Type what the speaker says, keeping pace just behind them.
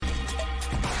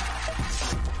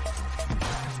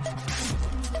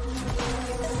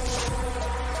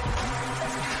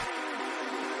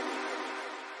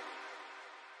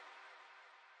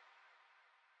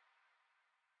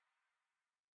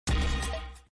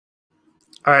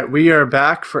All right, we are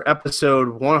back for episode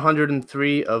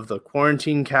 103 of the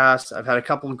Quarantine Cast. I've had a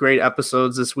couple of great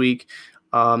episodes this week.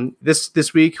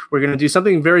 This week we're going to do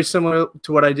something very similar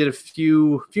to what I did a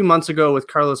few months ago with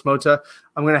Carlos Mota.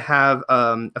 I'm going to have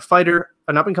a fighter,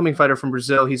 an up-and-coming fighter from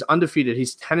Brazil. He's undefeated.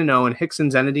 He's 10-0, and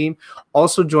Rickson Zenedine.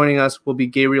 Also joining us will be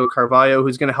Gabriel Carvalho,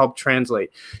 who's going to help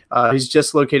translate. He's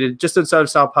just located just outside of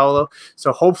Sao Paulo,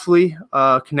 so hopefully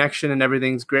connection and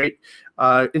everything's great.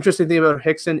 Interesting thing about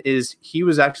Rickson is he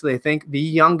was actually, I think, the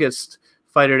youngest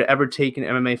fighter to ever take an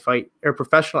MMA fight or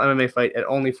professional MMA fight at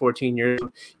only 14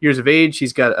 years of age.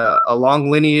 He's got a long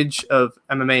lineage of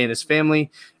MMA in his family.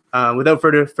 Without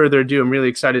further ado, I'm really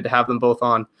excited to have them both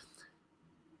on.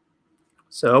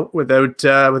 So without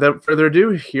further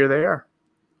ado, here they are.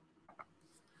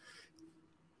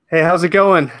 Hey, how's it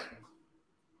going?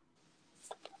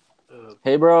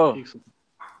 Hey, bro.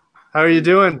 How are you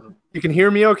doing? You can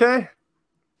hear me okay?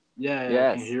 Yeah,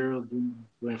 Yes. I can hear you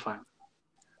doing fine.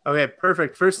 Okay,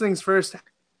 perfect. First things first,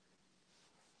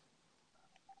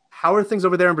 how are things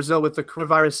over there in Brazil with the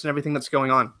coronavirus and everything that's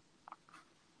going on?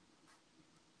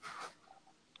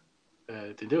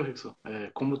 Entendeu, Rickson?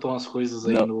 Como estão as coisas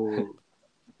aí no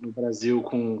Brasil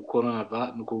com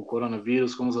o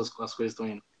coronavírus? Como as coisas estão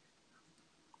indo?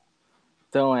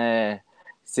 Então,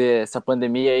 essa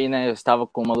pandemia aí, né? Eu estava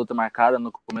com uma luta marcada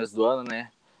no começo do ano,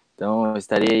 né? Então, eu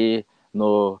estaria aí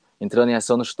entrando em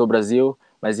ação no Chutô Brasil,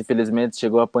 mas infelizmente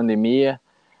chegou a pandemia.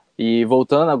 E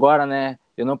voltando agora, né?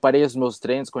 Eu não parei os meus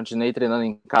treinos, continuei treinando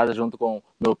em casa junto com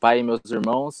meu pai e meus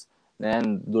irmãos, né?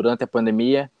 Durante a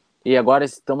pandemia. E agora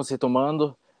estamos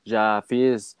retomando. Já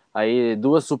fiz aí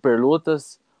 2 super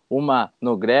lutas, uma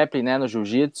no grappling, né? No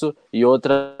jiu-jitsu e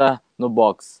outra no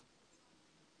boxe.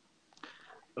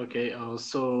 Okay,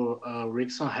 so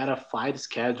Rickson had a fight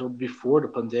scheduled before the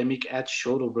pandemic at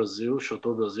Chutô Brasil,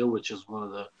 which is one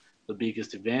of the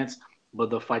biggest events, but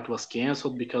the fight was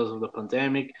canceled because of the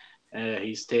pandemic.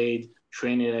 He stayed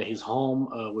training at his home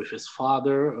with his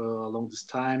father along this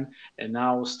time, and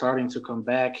now starting to come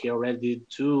back. He already did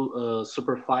 2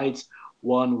 super fights.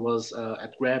 One was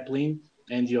at grappling,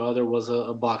 and the other was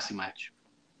a boxing match.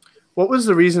 What was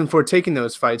the reason for taking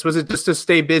those fights? Was it just to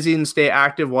stay busy and stay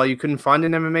active while you couldn't find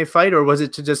an MMA fight, or was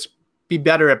it to just be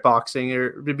better at boxing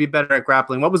or to be better at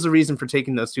grappling? What was the reason for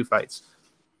taking those 2 fights?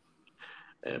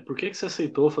 Por que você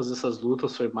aceitou fazer essas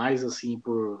lutas? Foi mais assim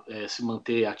por se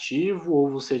manter ativo, ou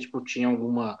você tinha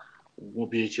algum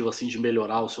objetivo assim de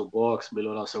melhorar o seu boxe,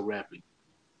 melhorar o seu grappling?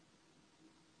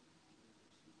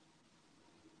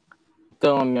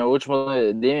 Então, a minha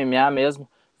última de MMA mesmo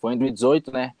foi em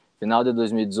 2018, né? Final de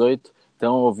 2018.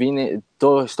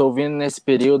 Então, estou vindo nesse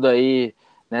período aí,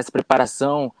 nessa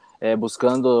preparação,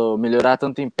 buscando melhorar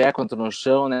tanto em pé quanto no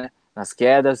chão, né? Nas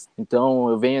quedas. Então,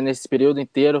 eu venho nesse período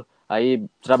inteiro aí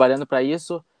trabalhando para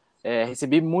isso.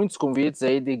 Recebi muitos convites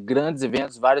aí de grandes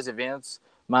eventos, vários eventos,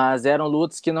 mas eram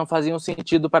lutas que não faziam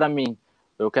sentido para mim.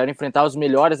 Eu quero enfrentar os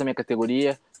melhores da minha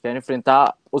categoria, quero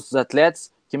enfrentar os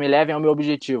atletas que me levem ao meu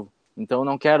objetivo. Então,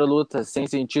 não quero lutas sem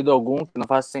sentido algum, que não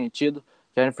faça sentido.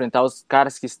 Quero enfrentar os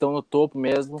caras que estão no topo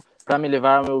mesmo para me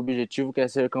levar ao meu objetivo, que é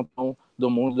ser campeão do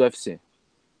mundo do UFC.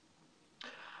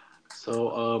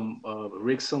 So,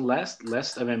 Rickson last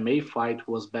MMA fight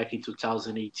was back in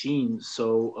 2018.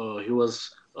 So he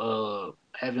was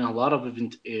having a lot of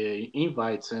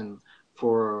invites and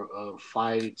for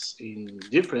fights in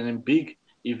different and big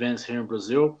events here in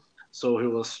Brazil. So he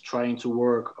was trying to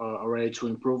work already to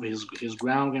improve his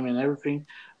ground game and everything,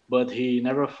 but he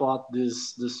never thought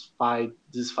these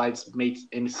fights made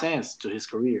any sense to his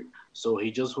career. So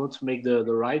he just wants to make the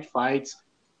right fights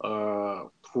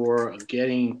for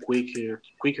getting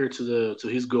quicker to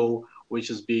his goal, which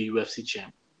is be UFC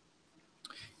champ.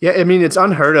 Yeah, I mean, it's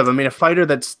unheard of. I mean, a fighter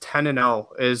that's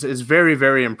 10-0 is very,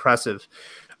 very impressive.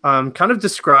 Kind of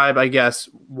describe, I guess,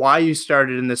 why you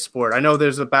started in this sport. I know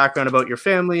there's a background about your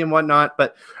family and whatnot,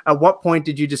 but at what point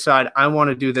did you decide, I want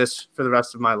to do this for the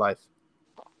rest of my life?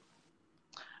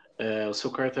 O seu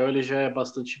cartel ele já é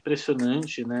bastante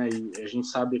impressionante, né? E a gente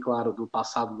sabe, claro, do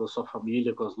passado da sua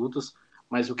família com as lutas,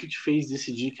 mas o que te fez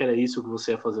decidir que era isso que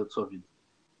você ia fazer da sua vida?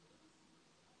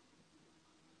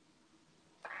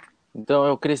 Então,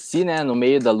 eu cresci, né, no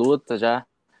meio da luta já.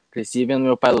 Cresci vendo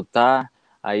meu pai lutar.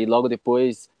 Aí, logo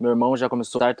depois, meu irmão já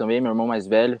começou a lutar também, meu irmão mais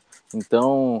velho.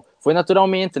 Então, foi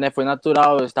naturalmente, né? Foi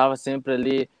natural. Eu estava sempre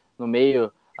ali no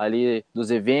meio ali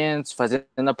dos eventos, fazendo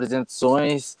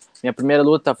apresentações. Minha primeira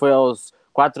luta foi aos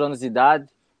 4 anos de idade.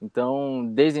 Então,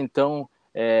 desde então,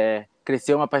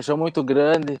 cresceu uma paixão muito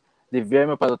grande de ver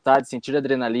meu pai lutar, de sentir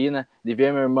adrenalina, de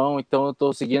ver meu irmão. Então, eu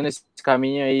estou seguindo esse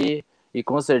caminho aí e,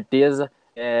 com certeza,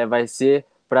 vai ser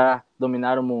para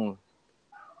dominar o mundo.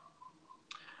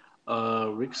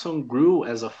 Rickson grew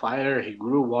as a fighter. He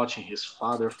grew watching his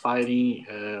father fighting,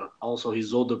 also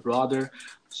his older brother.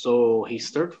 So he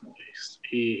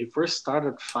first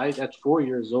started fight at 4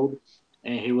 years old,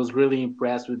 and he was really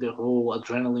impressed with the whole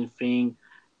adrenaline thing,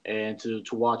 and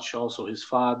to watch also his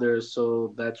father.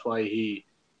 So that's why he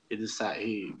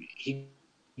decided he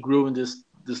grew in this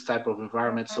type of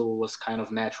environment. So it was kind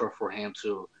of natural for him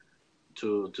to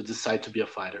decide to be a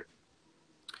fighter.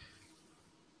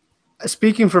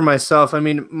 Speaking for myself, I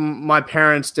mean, my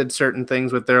parents did certain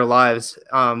things with their lives,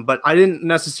 but I didn't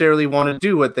necessarily want to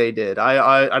do what they did.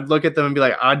 I'd look at them and be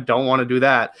like, I don't want to do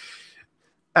that.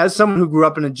 As someone who grew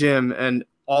up in a gym and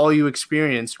all you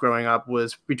experienced growing up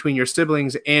was between your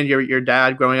siblings and your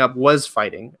dad growing up was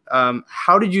fighting.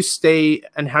 How did you stay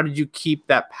and how did you keep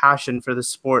that passion for the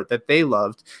sport that they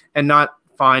loved and not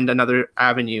find another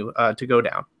avenue to go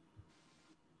down?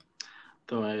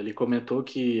 Então, ele comentou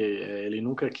que ele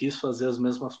nunca quis fazer as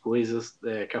mesmas coisas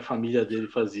que a família dele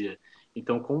fazia.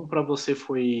 Então, como para você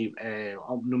foi,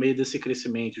 no meio desse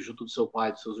crescimento, junto do seu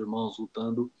pai, dos seus irmãos,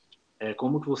 lutando,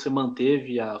 como que você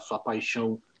manteve a sua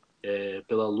paixão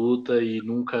pela luta e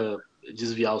nunca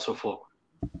desviar o seu foco?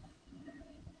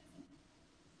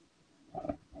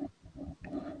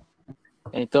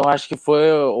 Então, acho que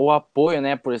foi o apoio,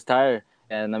 né, por estar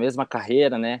na mesma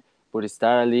carreira, né, por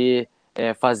estar ali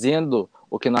fazendo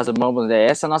o que nós amamos,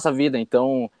 essa é a nossa vida,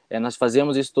 então nós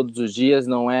fazemos isso todos os dias,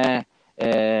 não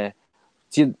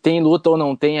se tem luta ou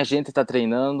não tem, a gente está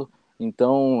treinando,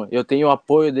 então eu tenho o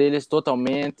apoio deles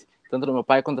totalmente, tanto do meu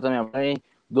pai quanto da minha mãe,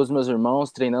 dos meus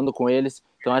irmãos, treinando com eles,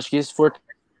 então acho que isso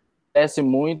fortalece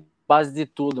muito a base de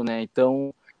tudo, né,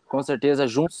 então com certeza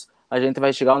juntos a gente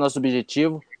vai chegar ao nosso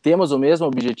objetivo, temos o mesmo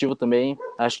objetivo também,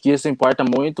 acho que isso importa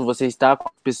muito, você estar com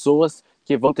pessoas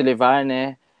que vão te levar,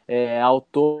 né, ao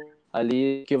topo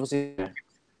ali que você quer.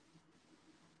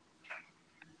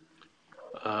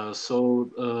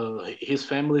 His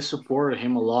family supported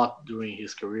him a lot during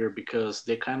his career because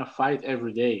they kind of fight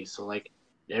every day. So like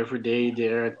every day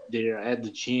they're at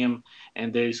the gym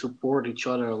and they support each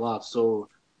other a lot. So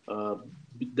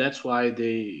that's why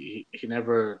he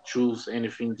never chose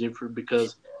anything different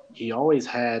because he always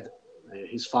had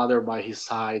his father by his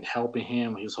side helping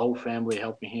him, his whole family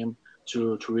helping him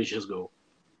to reach his goal.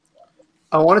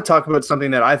 I want to talk about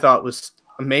something that I thought was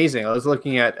amazing. I was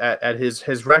looking at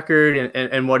his record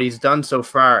and what he's done so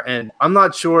far, and I'm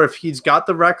not sure if he's got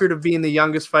the record of being the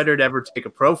youngest fighter to ever take a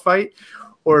pro fight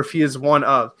or if he is one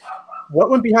of. What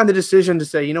went behind the decision to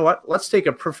say, you know what, let's take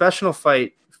a professional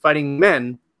fight fighting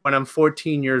men when I'm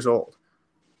 14 years old?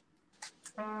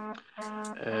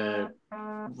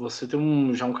 Você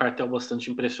tem já um cartel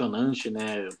bastante impressionante,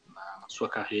 né, na sua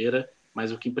carreira. Mas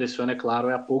o que impressiona, é claro,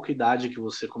 é a pouca idade que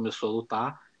você começou a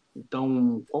lutar.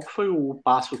 Então, qual foi o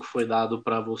passo que foi dado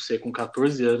para você, com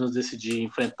 14 anos, decidir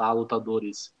enfrentar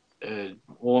lutadores,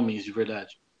 homens de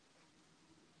verdade?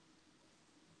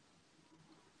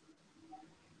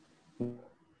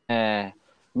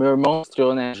 Meu irmão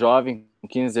estreou, né, jovem, com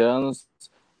 15 anos.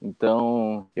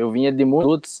 Então, eu vinha de muitas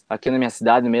lutas aqui na minha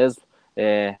cidade mesmo,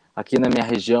 aqui na minha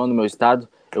região, no meu estado.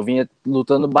 Eu vinha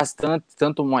lutando bastante,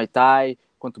 tanto Muay Thai,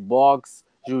 quanto boxe,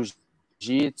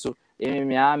 jiu-jitsu,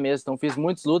 MMA mesmo, então fiz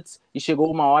muitas lutas e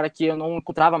chegou uma hora que eu não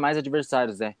encontrava mais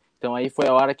adversários, né? Então aí foi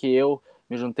a hora que eu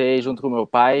me juntei junto com meu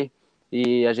pai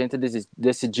e a gente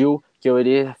decidiu que eu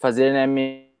iria fazer, né,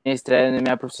 minha estreia na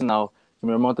minha profissional.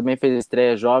 Meu irmão também fez a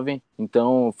estreia jovem,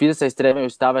 então fiz essa estreia, eu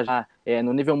estava já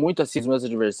no nível muito acima dos meus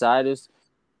adversários,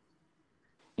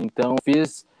 então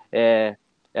fiz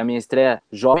a minha estreia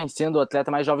jovem, sendo o atleta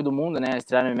mais jovem do mundo, né?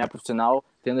 Estreia na minha profissional,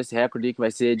 tendo esse recorde que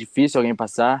vai ser difícil alguém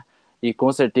passar. E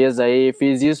com certeza aí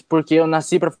fiz isso porque eu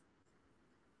nasci para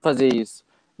fazer isso.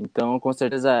 Então, com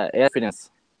certeza é a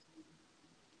diferença.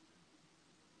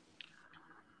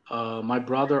 My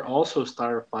brother also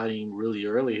started fighting really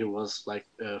early. He was like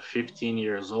 15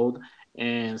 years old.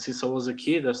 And since I was a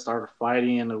kid, I started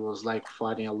fighting and I was like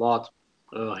fighting a lot.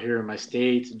 Here in my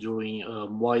state, doing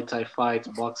Muay Thai fights,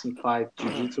 boxing fights,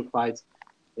 Jiu-Jitsu fights,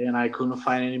 and I couldn't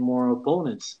find any more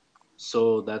opponents.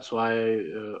 So that's why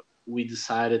we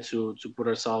decided to put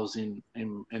ourselves in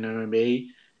MMA,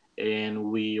 and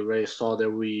we already saw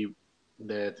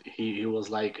that he was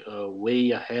like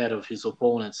way ahead of his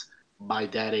opponents by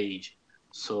that age.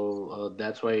 So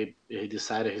that's why he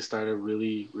decided he started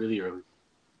really, really early.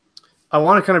 I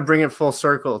want to kind of bring it full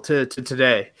circle to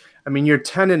today. I mean, you're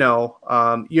 10-0.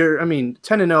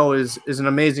 10-0 is an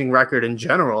amazing record in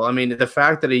general. I mean, the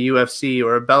fact that a UFC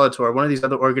or a Bellator, one of these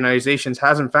other organizations,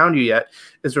 hasn't found you yet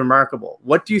is remarkable.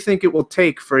 What do you think it will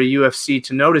take for a UFC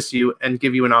to notice you and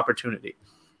give you an opportunity?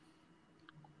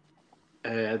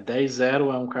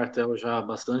 10-0 é um cartel já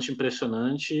bastante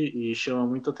impressionante e chama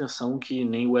muita atenção que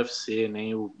nem o UFC,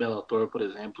 nem o Bellator, por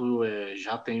exemplo,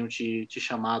 já tenham te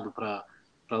chamado para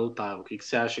lutar. O que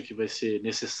você acha que vai ser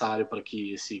necessário para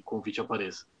que esse convite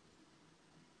apareça?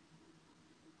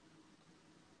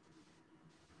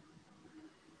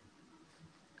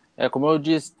 Como eu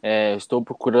disse, estou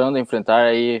procurando enfrentar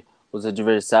aí os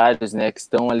adversários, né, que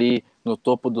estão ali no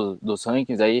topo dos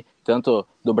rankings aí, tanto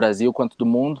do Brasil quanto do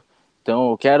mundo.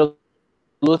 Então, eu quero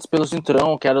lutas pelo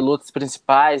cinturão, quero lutas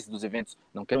principais dos eventos.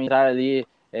 Não quero entrar ali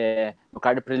no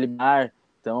card preliminar.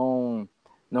 Então,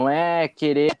 não é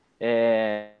querer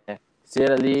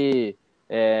ser ali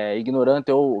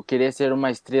ignorante ou querer ser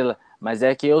uma estrela, mas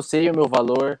é que eu sei o meu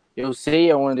valor, eu sei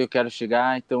aonde eu quero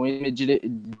chegar. Então, ele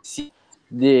me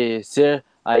de ser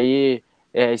aí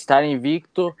estar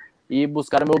invicto e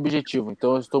buscar o meu objetivo.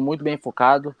 Então eu estou muito bem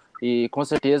focado e com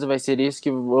certeza vai ser isso que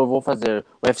eu vou fazer.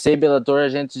 O UFC e Bellator, a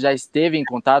gente já esteve em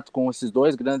contato com esses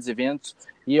dois grandes eventos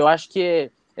e eu acho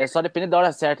que é só depender da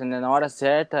hora certa, né? Na hora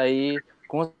certa aí,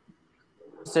 com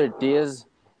certeza,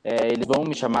 eles vão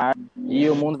me chamar e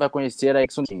o mundo vai conhecer a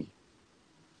Exxon King.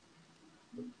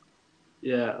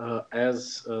 Yeah,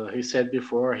 as he said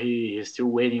before, he's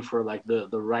still waiting for like the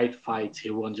right fight.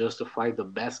 He wants just to fight the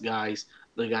best guys,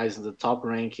 the guys in the top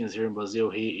rankings here in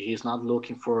Brazil. He's not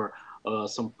looking for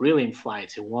some brilliant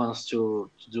fights. He wants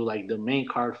to do like the main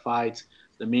card fights,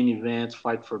 the main events,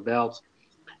 fight for belts.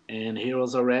 And he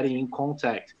was already in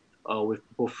contact with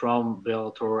people from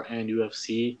Bellator and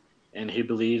UFC. And he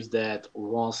believes that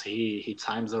once he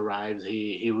times arrives,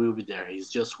 he will be there.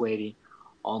 He's just waiting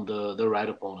on the right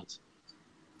opponent.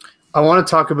 I want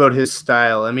to talk about his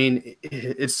style. I mean,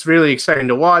 it's really exciting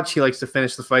to watch. He likes to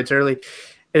finish the fights early.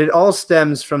 It all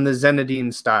stems from the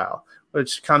Zinedine style,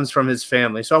 which comes from his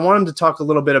family. So I want him to talk a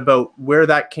little bit about where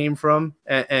that came from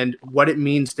and what it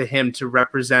means to him to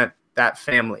represent that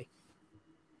family.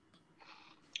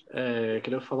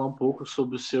 Queria falar um pouco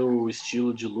sobre o seu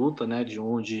estilo de luta, né, de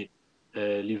onde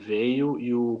ele veio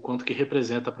e o quanto que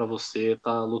representa para você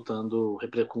estar lutando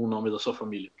com o nome da sua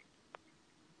família.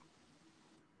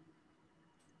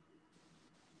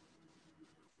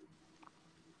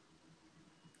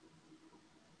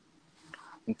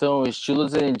 Então, o estilo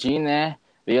Zenedin, né,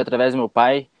 veio através do meu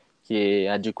pai, que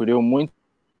adquiriu muita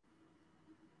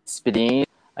experiência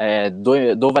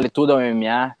do Vale Tudo ao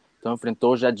MMA. Então,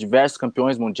 enfrentou já diversos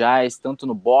campeões mundiais, tanto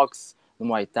no boxe, no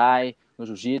Muay Thai, no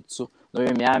Jiu-Jitsu, no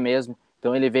MMA mesmo.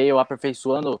 Então, ele veio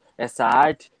aperfeiçoando essa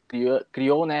arte,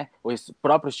 criou né, o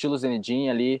próprio estilo Zenedin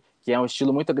ali, que é um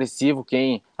estilo muito agressivo.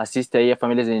 Quem assiste aí a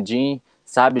família Zenedin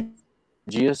sabe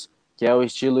disso, que é o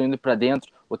estilo indo para dentro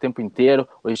o tempo inteiro,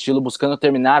 o estilo buscando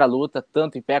terminar a luta,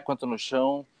 tanto em pé quanto no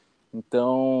chão.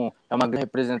 Então, é uma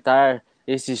representar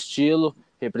esse estilo,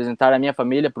 representar a minha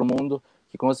família para o mundo,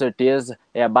 que com certeza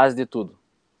é a base de tudo.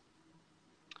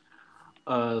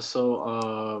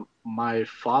 My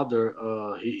father,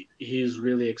 he's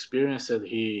really experienced.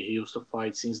 He used to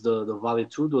fight since the Vale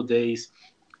Tudo days,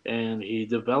 and he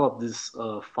developed this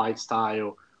fight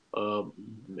style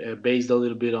based a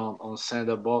little bit on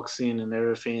stand-up boxing and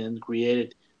everything, and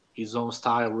created his own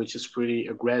style, which is pretty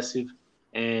aggressive.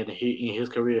 And in his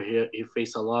career, he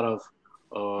faced a lot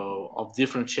of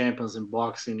different champions in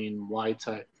boxing, in Muay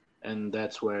Thai, and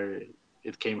that's where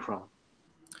it came from.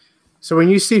 So when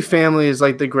you see families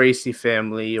like the Gracie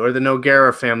family or the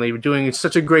Nogueira family doing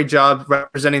such a great job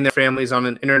representing their families on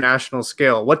an international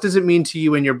scale, what does it mean to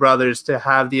you and your brothers to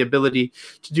have the ability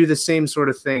to do the same sort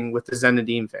of thing with the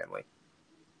Zenedine family?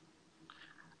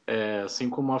 Assim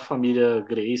como a família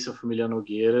Gracie, a família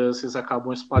Nogueira, vocês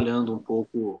acabam espalhando um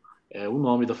pouco o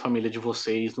nome da família de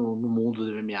vocês no mundo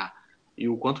do MMA. E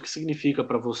o quanto que significa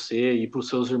para você e para os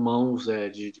seus irmãos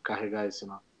de carregar esse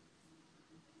nome?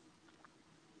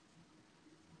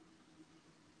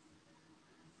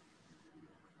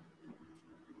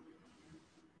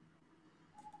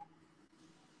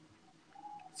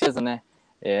 Né?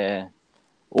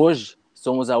 Hoje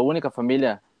somos a única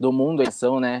família do mundo em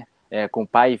ação, né? Com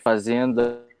pai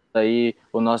fazendo aí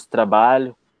o nosso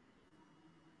trabalho.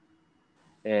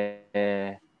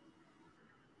 E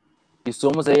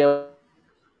somos aí a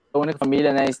única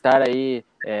família, né, estar aí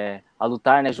a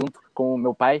lutar, né, junto com o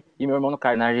meu pai e meu irmão no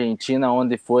CAR, na Argentina,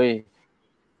 onde foi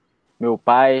meu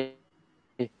pai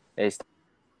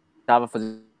estava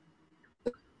fazendo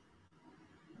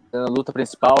a luta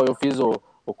principal, eu fiz o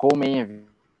co-main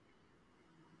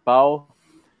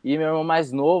e meu irmão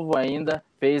mais novo ainda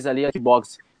fez ali a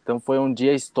kickbox. Então foi um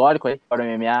dia histórico aí para o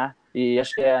MMA e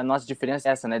acho que a nossa diferença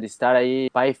é essa, né, de estar aí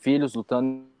pai e filhos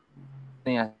lutando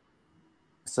em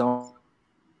ação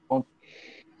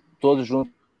todos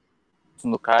juntos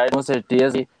no card, com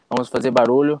certeza vamos fazer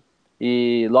barulho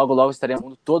e logo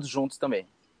estaremos todos juntos também.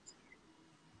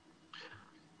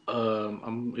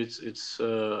 It's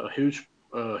a huge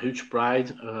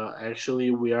pride.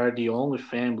 Actually, we are the only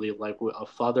family, like a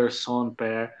father-son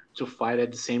pair, to fight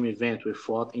at the same event. We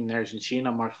fought in Argentina.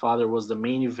 My father was the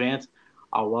main event.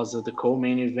 I was at the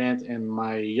co-main event, and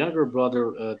my younger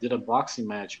brother did a boxing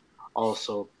match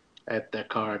also at that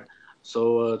card.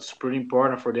 So it's pretty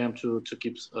important for them to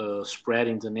keep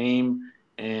spreading the name.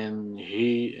 And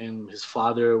he and his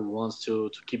father wants to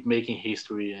keep making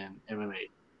history in MMA.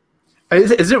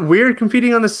 Is it weird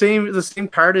competing on the same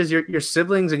card as your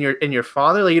siblings and your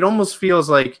father? Like, it almost feels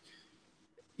like,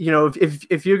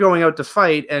 if you're going out to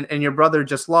fight and your brother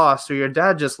just lost or your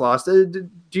dad just lost, do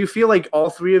you feel like all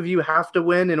three of you have to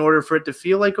win in order for it to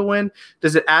feel like a win?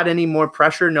 Does it add any more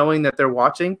pressure knowing that they're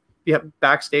watching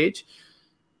backstage?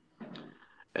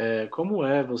 Como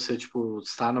é você, tipo,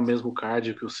 estar no mesmo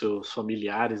card que os seus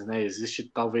familiares, né?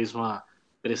 Existe talvez uma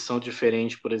pressão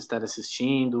diferente por eles estarem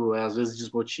assistindo, às vezes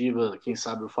desmotiva, quem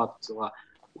sabe o fato de, sei lá,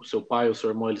 o seu pai ou o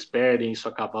seu irmão eles perdem, isso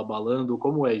acaba abalando.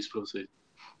 Como é isso para vocês?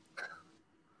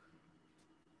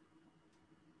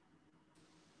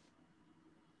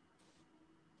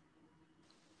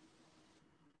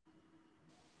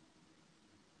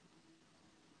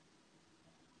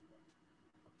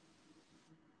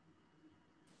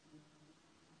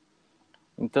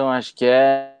 Então, acho que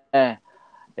é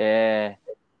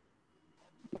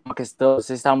uma questão,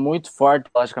 você está muito forte,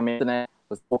 logicamente, né?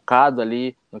 Você focado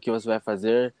ali no que você vai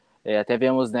fazer. Até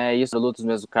vemos, né, isso no lutas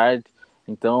mesmo card.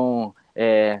 Então,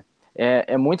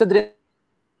 é muita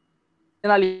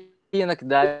adrenalina que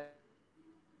dá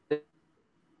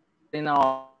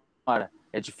na hora.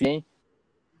 É difícil, hein?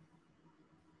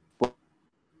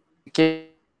 Porque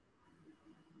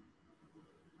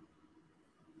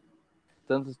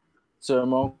tanto seu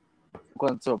irmão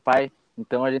quanto seu pai,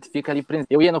 então a gente fica ali preso.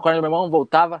 Eu ia no corner do meu irmão,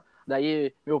 voltava,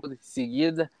 daí meu em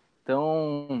seguida.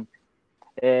 Então,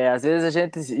 às vezes a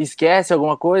gente esquece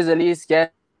alguma coisa ali,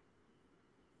 esquece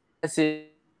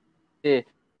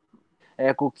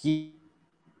coquilha,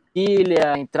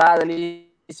 a entrada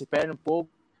ali, se perde um pouco,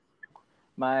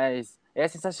 mas é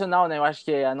sensacional, né? Eu acho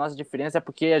que a nossa diferença é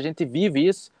porque a gente vive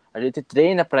isso, a gente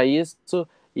treina para isso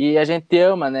e a gente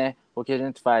ama, né, o que a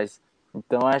gente faz.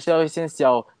 Então, acho que é o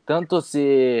essencial. Tanto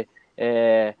se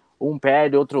um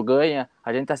perde, outro ganha,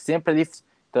 a gente tá sempre ali.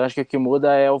 Então, acho que o que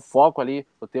muda é o foco ali,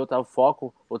 o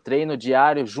foco, o treino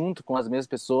diário junto com as mesmas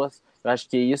pessoas. Eu acho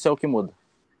que isso é o que muda.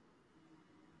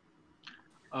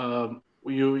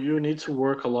 You need to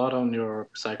work a lot on your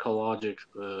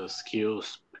psychological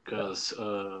skills because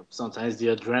sometimes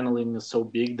the adrenaline is so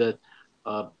big that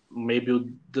maybe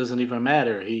it doesn't even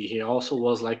matter. He also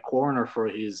was like corner for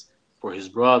his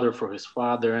brother, for his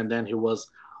father, and then he was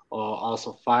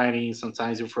also fighting.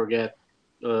 Sometimes you forget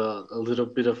a little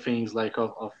bit of things like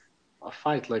of a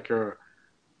fight, like your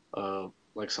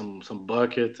like some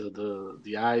bucket,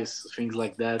 the ice, things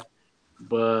like that.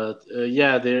 But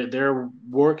yeah, they're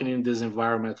working in this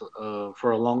environment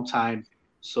for a long time,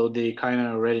 so they kind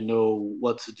of already know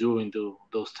what to do in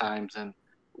those times and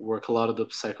work a lot of the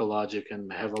psychologic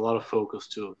and have a lot of focus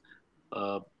to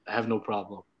have no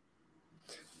problem.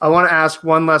 I want to ask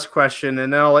one last question,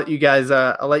 and then I'll let you guys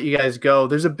go.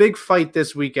 There's a big fight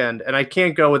this weekend, and I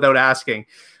can't go without asking.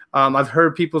 I've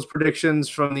heard people's predictions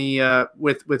from the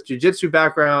with jiu-jitsu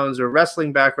backgrounds or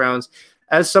wrestling backgrounds.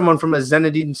 As someone from a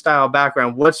Zenedine style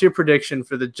background, what's your prediction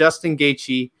for the Justin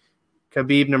Gaethje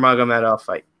Khabib Nurmagomedov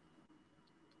fight?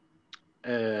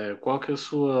 Qual que é a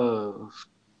sua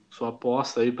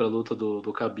aposta aí para a luta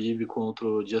do Khabib contra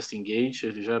o Justin Gaethje?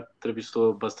 Ele já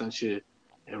entrevistou bastante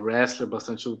wrestler,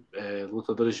 bastante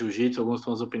lutadores de jiu-jitsu, alguns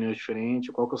têm umas opiniões diferentes.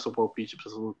 Qual que é o seu palpite para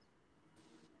essa luta?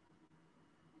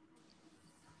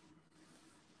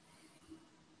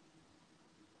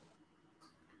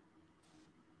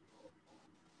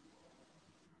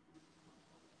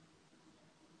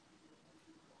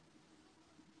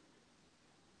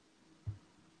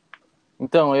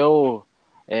 Então,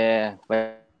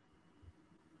 vai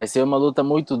ser uma luta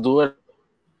muito dura,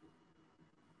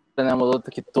 né? Uma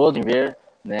luta que todos vão ver,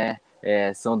 né?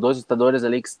 São dois lutadores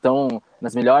ali que estão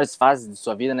nas melhores fases de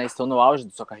sua vida, né? Estão no auge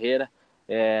de sua carreira.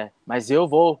 Mas eu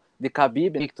vou de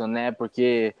Khabib, né?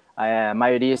 Porque a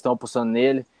maioria estão apostando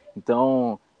nele.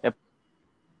 Então,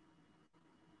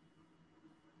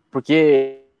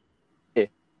 porque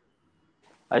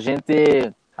a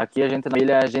gente na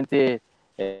ilha, a gente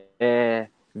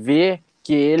vê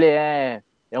que ele é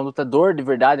um lutador de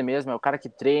verdade mesmo, é o cara que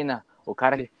treina,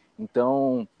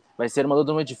 então vai ser uma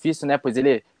luta muito difícil, né? Pois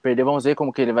ele perdeu, vamos ver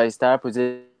como que ele vai estar, pois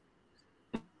ele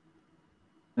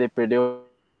ele perdeu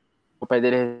o pai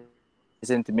dele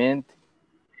recentemente.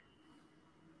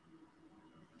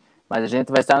 Mas a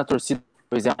gente vai estar na torcida,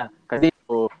 pois é,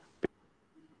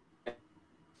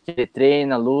 ele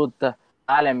treina, luta,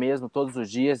 trabalha mesmo todos os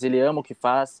dias, ele ama o que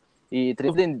faz e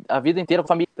treina a vida inteira com a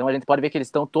família. Então a gente pode ver que eles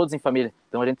estão todos em família.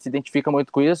 Então a gente se identifica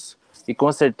muito com isso e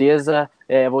com certeza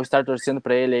vou estar torcendo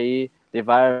para ele aí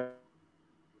levar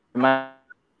mais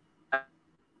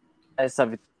essa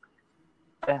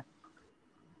vitória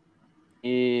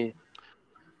e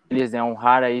eles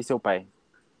honrar aí seu pai.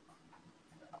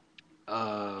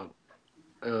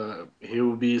 He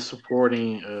will be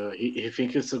supporting. He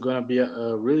thinks it's going to be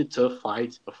a really tough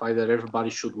fight, a fight that everybody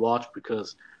should watch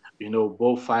because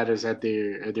both fighters at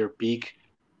their peak.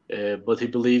 But he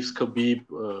believes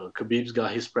Khabib's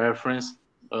got his preference,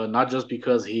 not just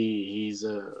because he's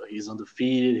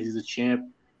undefeated, he's a champ,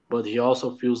 but he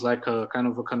also feels like a kind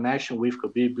of a connection with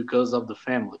Khabib because of the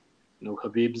family.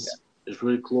 Khabib's is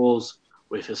really close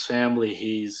with his family.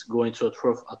 He's going through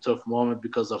a tough moment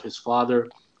because of his father,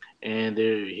 and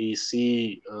he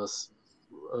see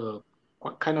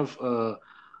kind of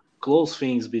close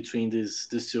things between these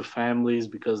two families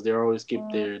because they always keep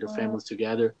their families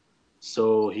together.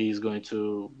 So he's going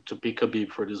to pick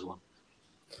Khabib for this one.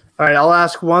 All right, I'll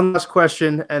ask one last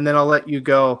question and then I'll let you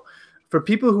go. For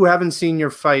people who haven't seen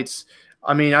your fights,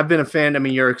 I mean, I've been a fan. I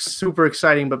mean, you're super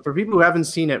exciting, but for people who haven't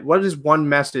seen it, what is one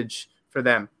message for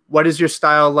them? What is your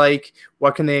style like?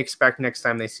 What can they expect next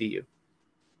time they see you?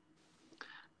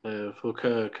 Foi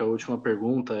que a última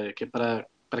pergunta é que para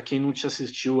quem não te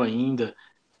assistiu ainda,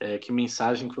 que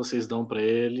mensagem que vocês dão para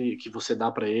ele, que você dá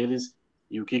para eles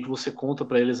e o que você conta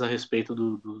para eles a respeito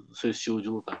do seu estilo de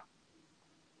lutar?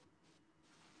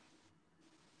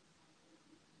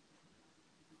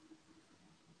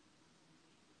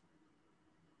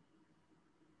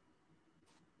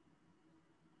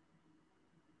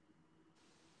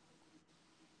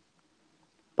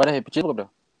 Pode repetir, Gabriel?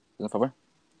 Por favor.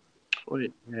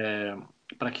 Oi.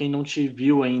 Para quem não te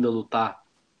viu ainda lutar,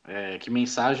 que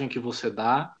mensagem que você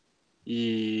dá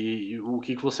e o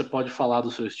que você pode falar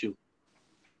do seu estilo?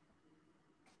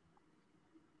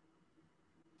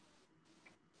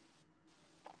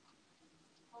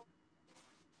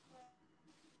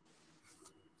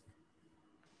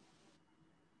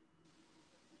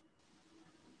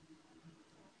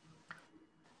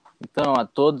 Então, a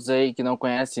todos aí que não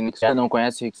conhecem, não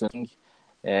conhecem o Rickson King,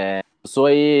 eu sou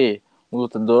aí um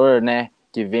lutador, né,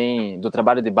 que vem do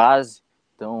trabalho de base.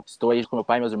 Então, estou aí com meu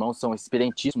pai e meus irmãos, são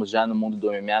experientíssimos já no mundo do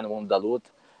MMA, no mundo da luta,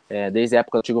 desde a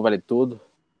época do antigo Vale Tudo.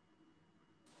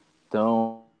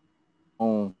 Então,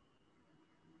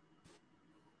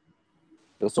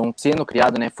 eu sou um sendo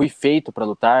criado, né, fui feito para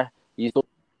lutar e estou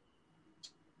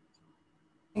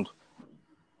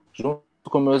junto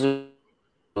com meus irmãos.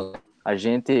 A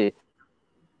gente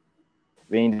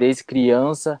vem desde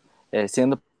criança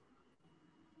sendo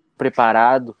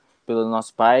preparado pelo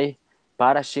nosso pai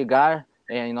para chegar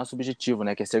em nosso objetivo,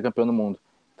 né, que é ser campeão do mundo.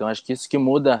 Então acho que isso que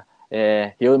muda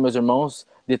eu e meus irmãos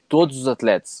de todos os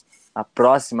atletas. A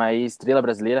próxima aí, estrela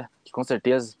brasileira, que com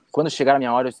certeza, quando chegar a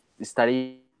minha hora, eu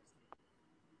estarei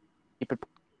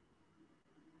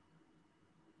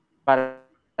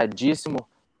preparadíssimo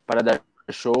para dar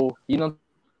show e não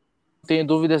tenho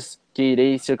dúvidas que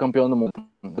irei ser campeão do mundo.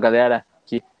 Galera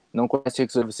que não conhece,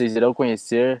 vocês irão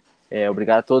conhecer.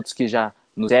 Obrigado a todos que já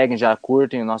nos seguem, já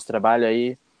curtem o nosso trabalho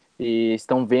aí e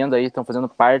estão vendo aí, estão fazendo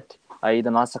parte aí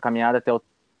da nossa caminhada até o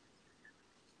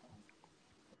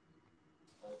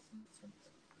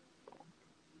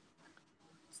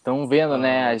estão vendo,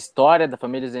 né, a história da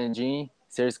família Zendin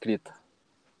ser escrita.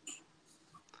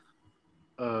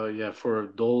 Yeah,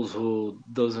 for those who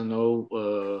doesn't know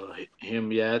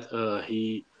him yet,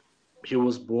 he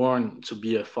was born to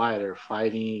be a fighter.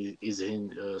 Fighting is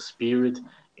in spirit,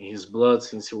 in his blood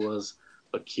since he was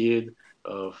a kid.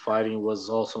 Fighting was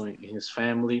also in his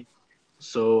family,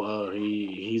 so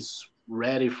he's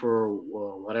ready for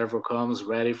whatever comes,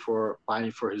 ready for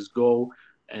fighting for his goal,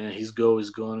 and his goal is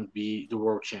going to be the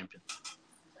world champion.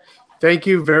 Thank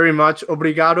you very much,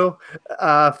 obrigado,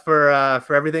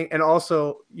 for everything, and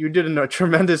also you did a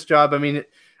tremendous job. I mean,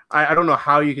 I don't know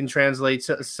how you can translate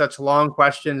such long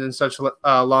questions and such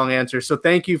long answers. So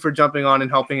thank you for jumping on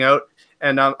and helping out.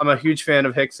 And I'm a huge fan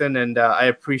of Rickson, and I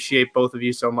appreciate both of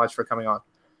you so much for coming on.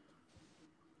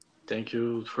 Thank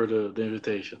you for the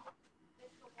invitation.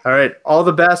 All right, all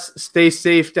the best. Stay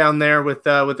safe down there with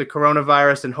the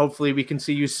coronavirus, and hopefully we can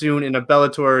see you soon in a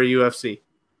Bellator or UFC.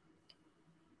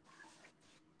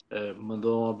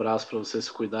 Mandou abraço para você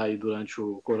se cuidar aí durante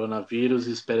o coronavírus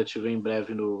e espera te ver em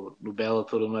breve no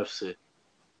Bellator ou no UFC.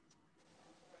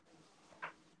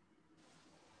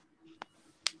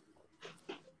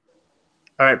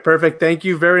 All right, perfect. Thank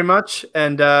you very much,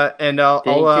 and I'll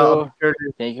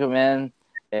Thank you, man.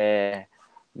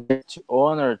 It's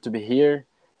honor to be here,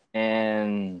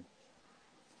 and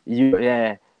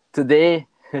today.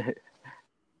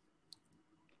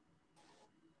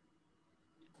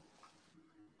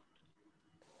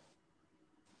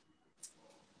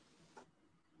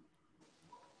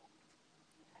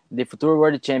 The future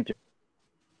world champion.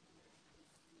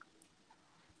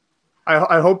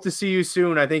 I hope to see you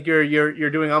soon. I think you're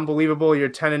doing unbelievable. You're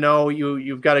 10-0.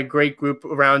 You've got a great group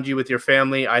around you with your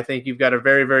family. I think you've got a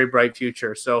very, very bright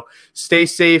future. So stay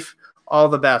safe. All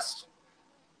the best.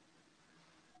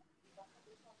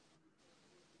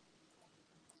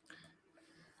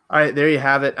 All right, there you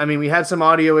have it. I mean, we had some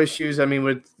audio issues. I mean,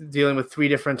 we're dealing with 3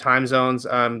 different time zones.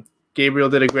 Gabriel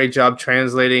did a great job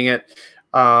translating it.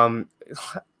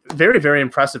 Very, very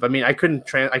impressive. I mean, I couldn't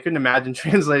imagine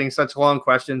translating such long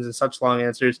questions and such long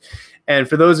answers. And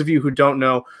for those of you who don't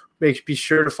know, be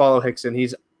sure to follow Rickson.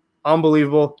 He's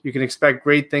unbelievable. You can expect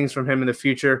great things from him in the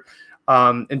future.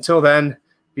 Until then,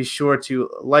 be sure to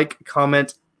like,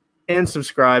 comment, and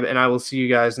subscribe, and I will see you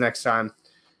guys next time.